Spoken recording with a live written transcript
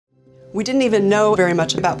We didn't even know very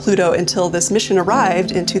much about Pluto until this mission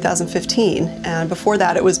arrived in 2015, and before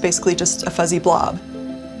that it was basically just a fuzzy blob.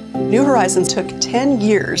 New Horizons took 10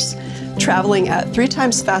 years, traveling at 3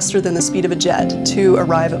 times faster than the speed of a jet to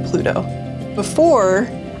arrive at Pluto. Before,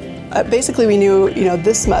 basically we knew,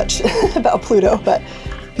 this much about Pluto, but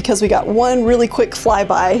because we got one really quick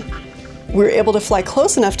flyby, we were able to fly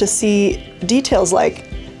close enough to see details like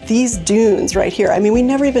these dunes right here. I mean, we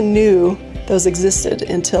never even knew those existed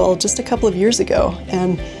until just a couple of years ago.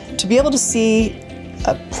 And to be able to see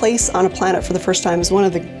a place on a planet for the first time is one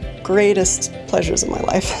of the greatest pleasures of my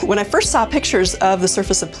life. When I first saw pictures of the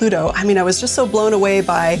surface of Pluto, I mean, I was just so blown away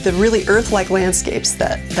by the really Earth-like landscapes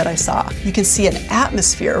that I saw. You can see an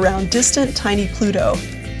atmosphere around distant, tiny Pluto.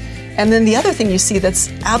 And then the other thing you see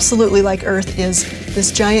that's absolutely like Earth is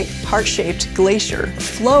this giant heart-shaped glacier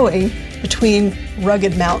flowing between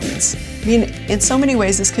rugged mountains. I mean, in so many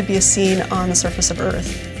ways, this could be a scene on the surface of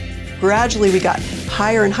Earth. Gradually, we got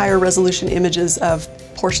higher and higher resolution images of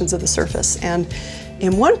portions of the surface. And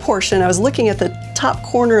in one portion, I was looking at the top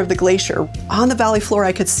corner of the glacier. On the valley floor,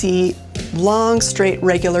 I could see long, straight,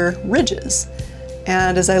 regular ridges.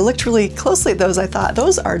 And as I looked really closely at those, I thought,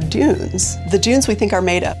 those are dunes. The dunes we think are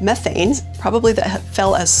made of methane, probably that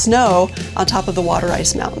fell as snow on top of the water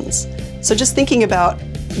ice mountains. So just thinking about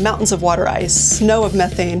mountains of water ice, snow of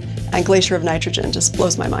methane, and glacier of nitrogen just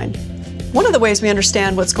blows my mind. One of the ways we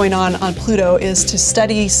understand what's going on Pluto is to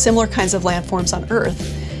study similar kinds of landforms on Earth.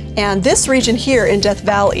 And this region here in Death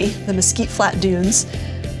Valley, the Mesquite Flat Dunes,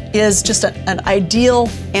 is just an ideal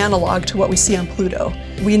analog to what we see on Pluto.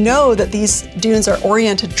 We know that these dunes are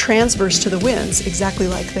oriented transverse to the winds, exactly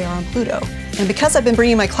like they are on Pluto. And because I've been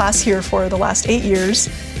bringing my class here for the last 8 years,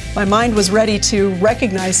 my mind was ready to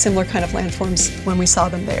recognize similar kind of landforms when we saw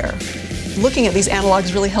them there. Looking at these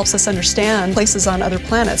analogs really helps us understand places on other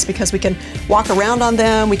planets because we can walk around on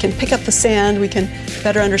them, we can pick up the sand, we can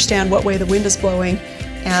better understand what way the wind is blowing,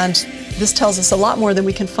 and this tells us a lot more than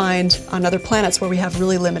we can find on other planets where we have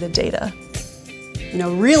really limited data.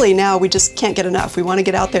 Really now we just can't get enough. We want to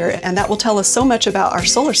get out there, and that will tell us so much about our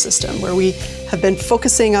solar system, where we have been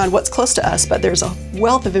focusing on what's close to us, but there's a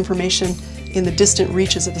wealth of information in the distant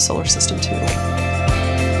reaches of the solar system too.